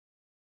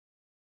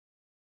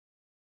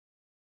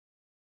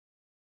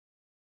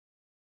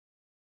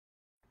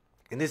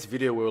In this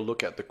video, we'll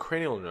look at the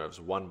cranial nerves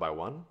one by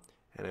one,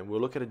 and then we'll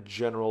look at a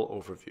general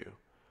overview.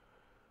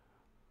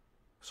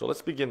 So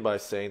let's begin by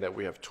saying that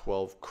we have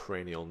 12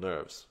 cranial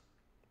nerves.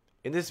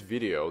 In this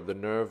video, the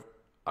nerve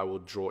I will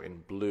draw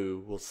in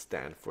blue will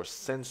stand for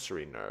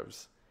sensory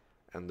nerves,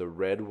 and the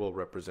red will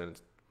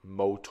represent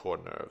motor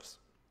nerves.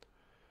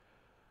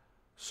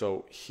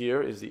 So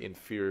here is the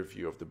inferior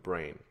view of the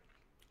brain.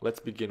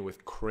 Let's begin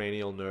with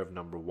cranial nerve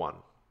number 1.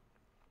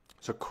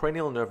 So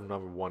cranial nerve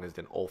number 1 is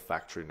an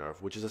olfactory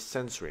nerve, which is a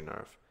sensory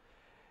nerve.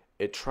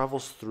 It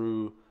travels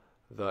through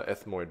the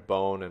ethmoid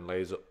bone and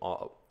lays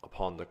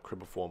upon the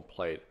cribriform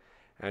plate.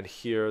 And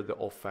here the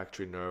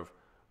olfactory nerve,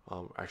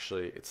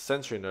 actually it's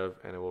sensory nerve,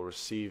 and it will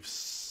receive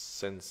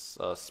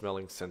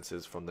smelling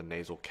senses from the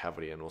nasal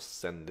cavity and will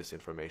send this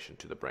information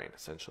to the brain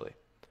essentially.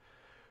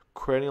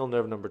 Cranial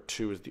nerve number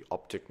 2 is the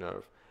optic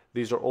nerve.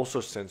 These are also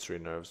sensory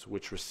nerves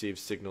which receive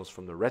signals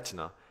from the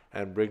retina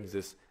and brings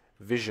this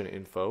vision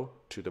info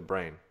to the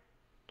brain.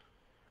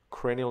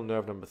 Cranial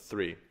nerve number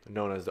 3,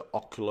 known as the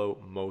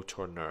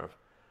oculomotor nerve,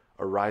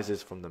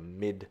 arises from the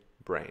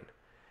midbrain,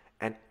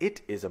 and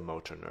it is a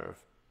motor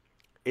nerve.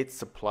 It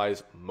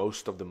supplies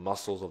most of the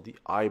muscles of the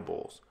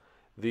eyeballs.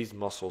 These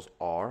muscles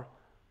are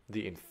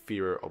the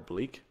inferior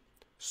oblique,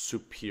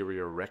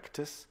 superior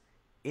rectus,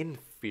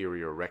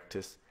 inferior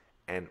rectus,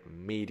 and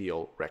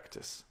medial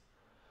rectus.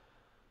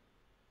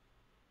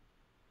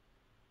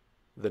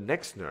 The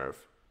next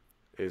nerve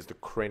is the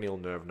cranial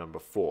nerve number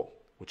 4,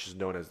 which is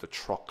known as the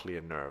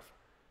trochlear nerve,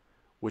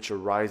 which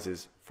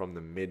arises from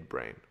the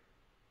midbrain.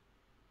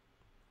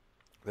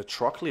 The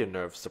trochlear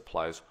nerve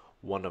supplies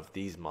one of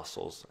these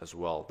muscles as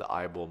well, the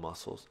eyeball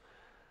muscles,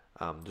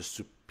 the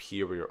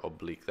superior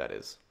oblique, that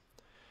is.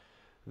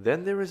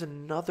 Then there is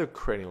another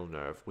cranial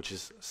nerve, which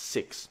is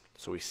 6.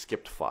 So we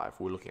skipped 5.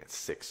 We're looking at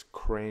 6.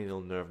 Cranial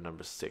nerve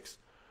number 6,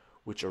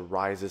 which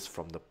arises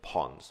from the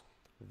pons.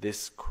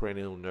 This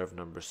cranial nerve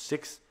number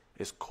 6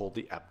 is called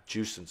the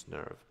abducens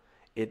nerve.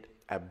 It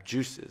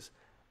abduces,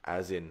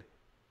 as in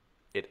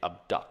it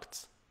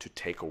abducts, to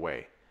take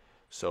away.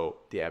 So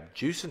the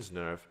abducens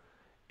nerve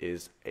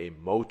is a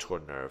motor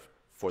nerve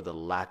for the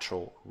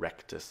lateral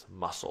rectus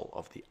muscle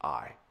of the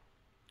eye.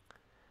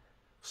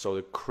 So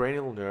the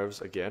cranial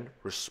nerves, again,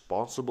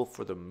 responsible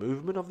for the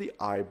movement of the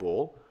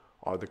eyeball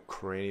are the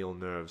cranial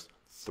nerves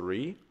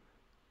 3,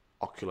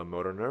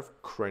 oculomotor nerve,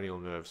 cranial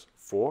nerves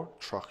 4,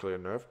 trochlear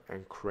nerve,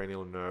 and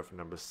cranial nerve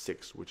number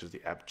 6, which is the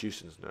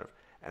abducens nerve.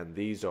 And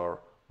these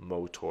are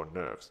motor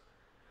nerves.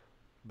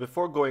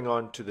 Before going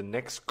on to the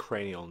next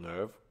cranial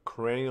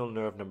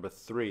nerve number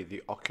 3,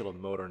 the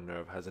oculomotor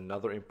nerve, has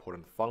another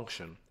important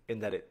function in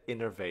that it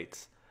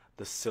innervates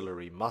the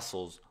ciliary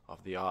muscles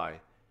of the eye.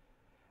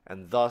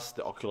 And thus,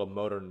 the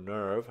oculomotor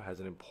nerve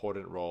has an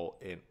important role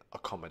in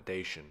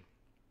accommodation.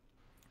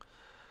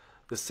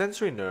 The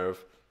sensory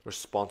nerve,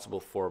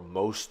 responsible for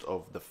most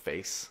of the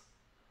face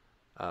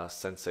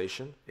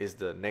sensation, is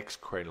the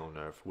next cranial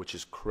nerve, which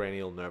is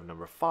cranial nerve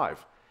number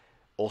 5,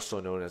 also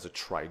known as a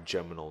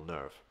trigeminal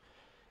nerve.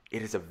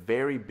 It is a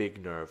very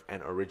big nerve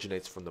and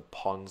originates from the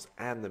pons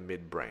and the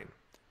midbrain.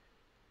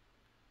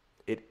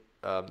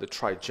 The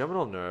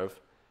trigeminal nerve,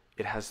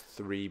 it has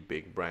 3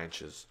 big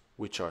branches,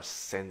 which are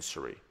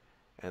sensory,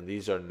 and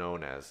these are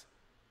known as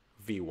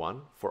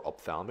V1 for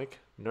ophthalmic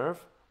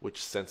nerve,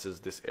 which senses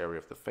this area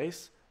of the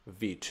face,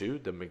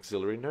 V2, the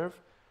maxillary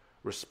nerve,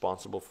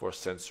 responsible for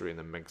sensory in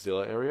the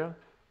maxilla area,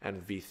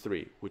 and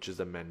V3, which is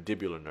the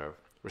mandibular nerve,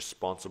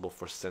 responsible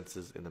for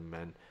senses in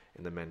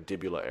the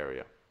mandibular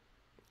area,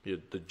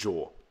 the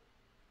jaw.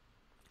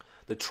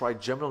 The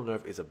trigeminal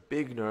nerve is a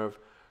big nerve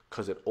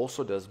because it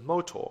also does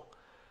motor,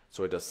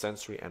 so it does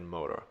sensory and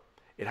motor.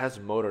 It has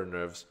motor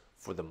nerves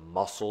for the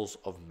muscles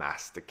of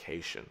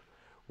mastication,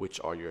 which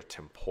are your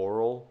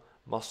temporal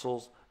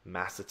muscles,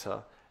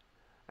 masseter,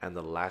 and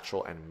the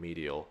lateral and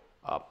medial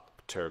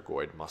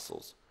pterygoid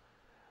muscles.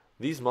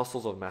 These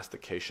muscles of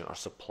mastication are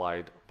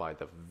supplied by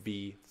the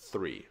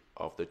V3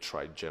 of the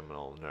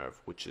trigeminal nerve,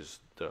 which is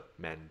the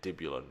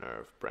mandibular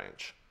nerve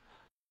branch.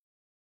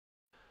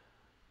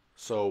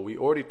 So we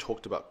already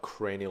talked about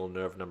cranial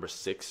nerve number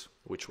 6,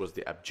 which was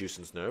the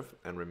abducens nerve,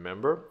 and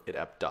remember, it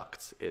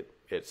abducts.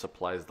 It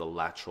supplies the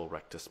lateral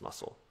rectus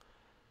muscle.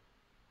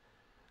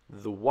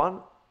 The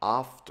one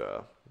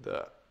after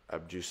the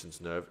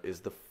abducens nerve is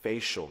the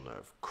facial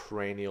nerve,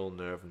 cranial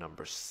nerve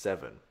number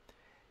 7.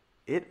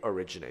 It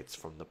originates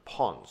from the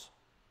pons.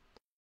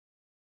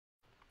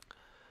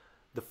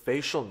 The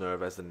facial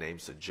nerve, as the name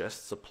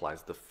suggests,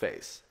 supplies the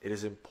face. It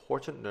is an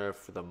important nerve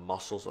for the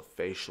muscles of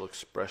facial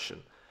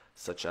expression,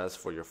 such as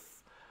for your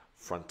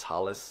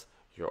frontalis,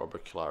 your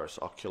orbicularis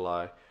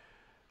oculi,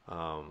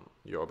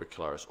 your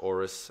orbicularis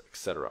oris,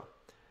 etc.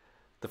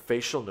 The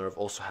facial nerve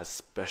also has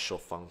special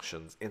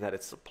functions in that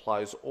it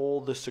supplies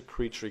all the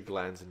secretory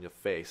glands in your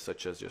face,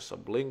 such as your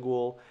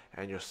sublingual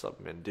and your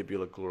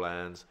submandibular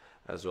glands,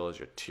 as well as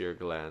your tear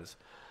glands,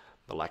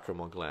 the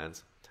lacrimal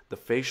glands. The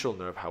facial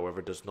nerve,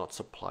 however, does not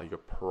supply your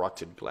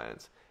parotid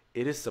glands.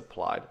 It is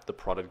supplied, the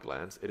parotid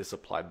glands, it is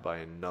supplied by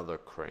another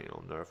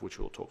cranial nerve, which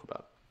we'll talk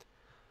about.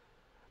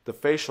 The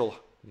facial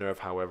nerve,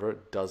 however,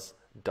 does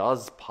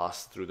does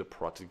pass through the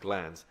parotid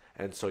glands,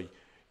 and so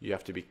you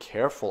have to be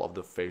careful of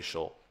the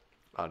facial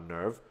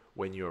nerve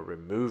when you're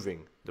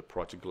removing the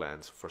parotid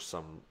glands for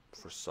some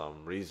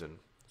reason,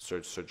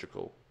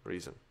 surgical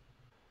reason.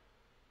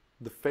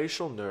 The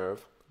facial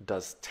nerve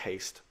does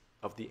taste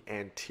of the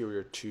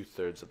anterior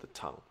 2/3 of the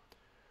tongue.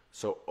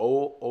 So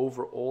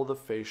over all the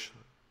facial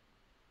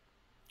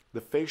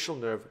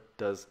nerve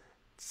does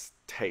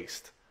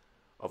taste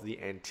of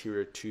the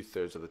anterior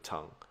 2/3 of the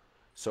tongue.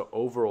 So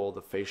overall,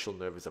 the facial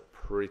nerve is a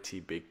pretty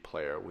big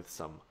player with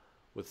some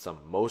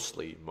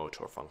mostly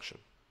motor function.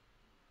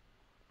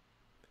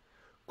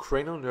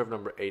 Cranial nerve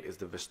number 8 is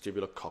the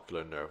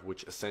vestibulocochlear nerve,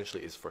 which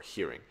essentially is for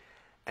hearing,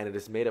 and it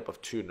is made up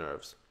of two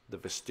nerves: the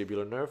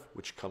vestibular nerve,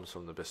 which comes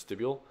from the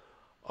vestibule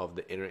of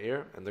the inner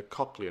ear, and the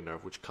cochlear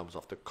nerve, which comes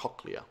off the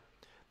cochlea.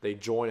 They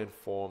join and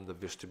form the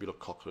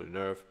vestibulocochlear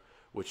nerve,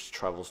 which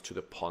travels to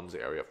the pons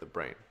area of the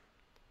brain.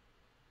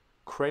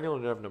 Cranial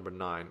nerve number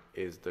 9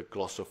 is the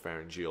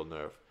glossopharyngeal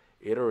nerve.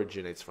 It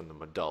originates from the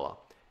medulla,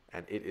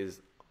 and it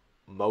is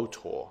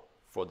motor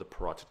for the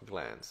parotid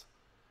glands.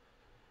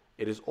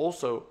 It is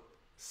also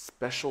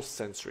special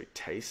sensory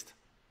taste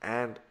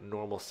and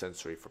normal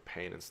sensory for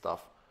pain and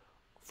stuff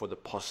for the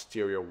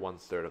posterior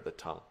 1/3 of the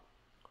tongue.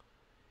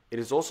 It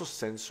is also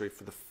sensory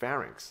for the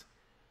pharynx,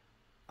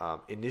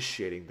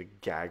 initiating the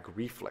gag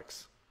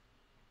reflex.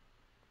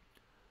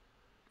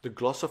 The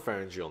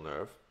glossopharyngeal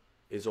nerve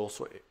is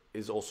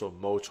also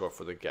motor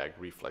for the gag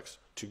reflex,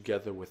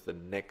 together with the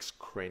next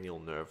cranial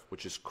nerve,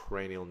 which is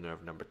cranial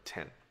nerve number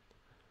 10.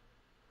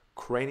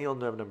 Cranial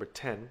nerve number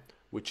 10,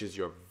 which is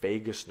your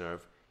vagus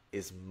nerve,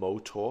 is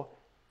motor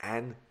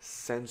and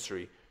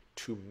sensory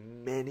to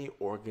many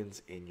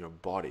organs in your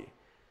body,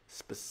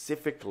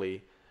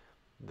 specifically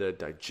the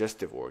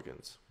digestive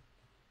organs.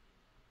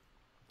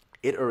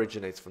 It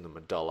originates from the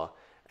medulla,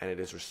 and it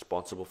is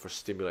responsible for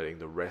stimulating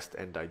the rest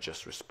and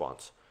digest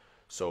response.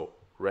 So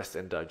rest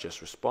and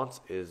digest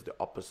response is the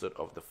opposite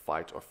of the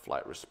fight or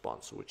flight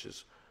response, which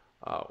is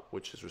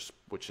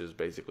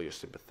basically your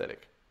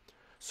sympathetic.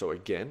 So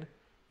again,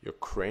 your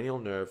cranial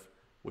nerve,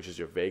 which is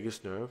your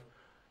vagus nerve,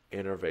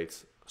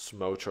 innervates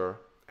motor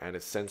and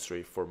is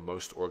sensory for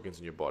most organs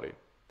in your body.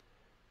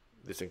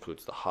 This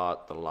includes the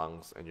heart, the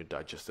lungs, and your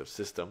digestive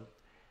system.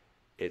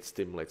 It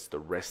stimulates the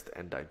rest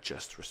and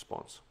digest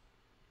response,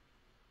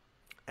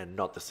 and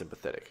not the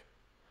sympathetic.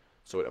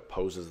 So it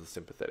opposes the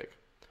sympathetic.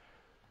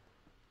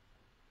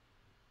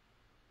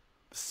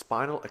 The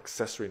spinal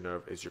accessory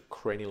nerve is your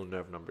cranial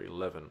nerve number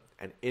 11,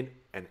 and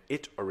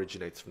it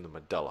originates from the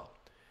medulla.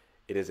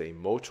 It is a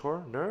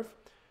motor nerve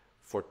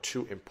for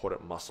two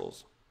important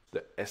muscles,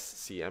 the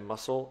SCM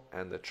muscle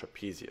and the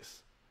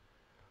trapezius.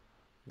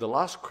 The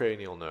last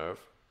cranial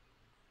nerve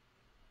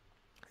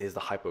is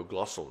the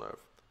hypoglossal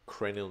nerve,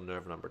 cranial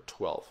nerve number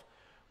 12,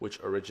 which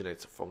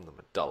originates from the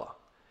medulla,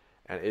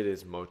 and it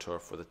is motor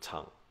for the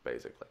tongue,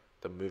 basically,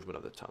 the movement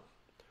of the tongue.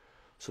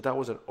 So that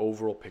was an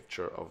overall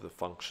picture of the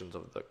functions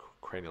of the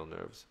cranial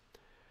nerves.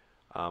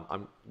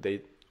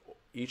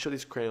 Each of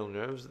these cranial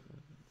nerves,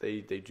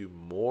 they do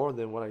more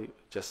than what I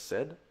just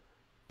said,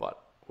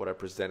 but what I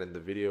presented in the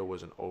video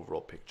was an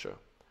overall picture.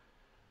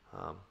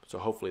 So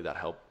hopefully that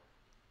helped.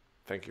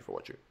 Thank you for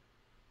watching.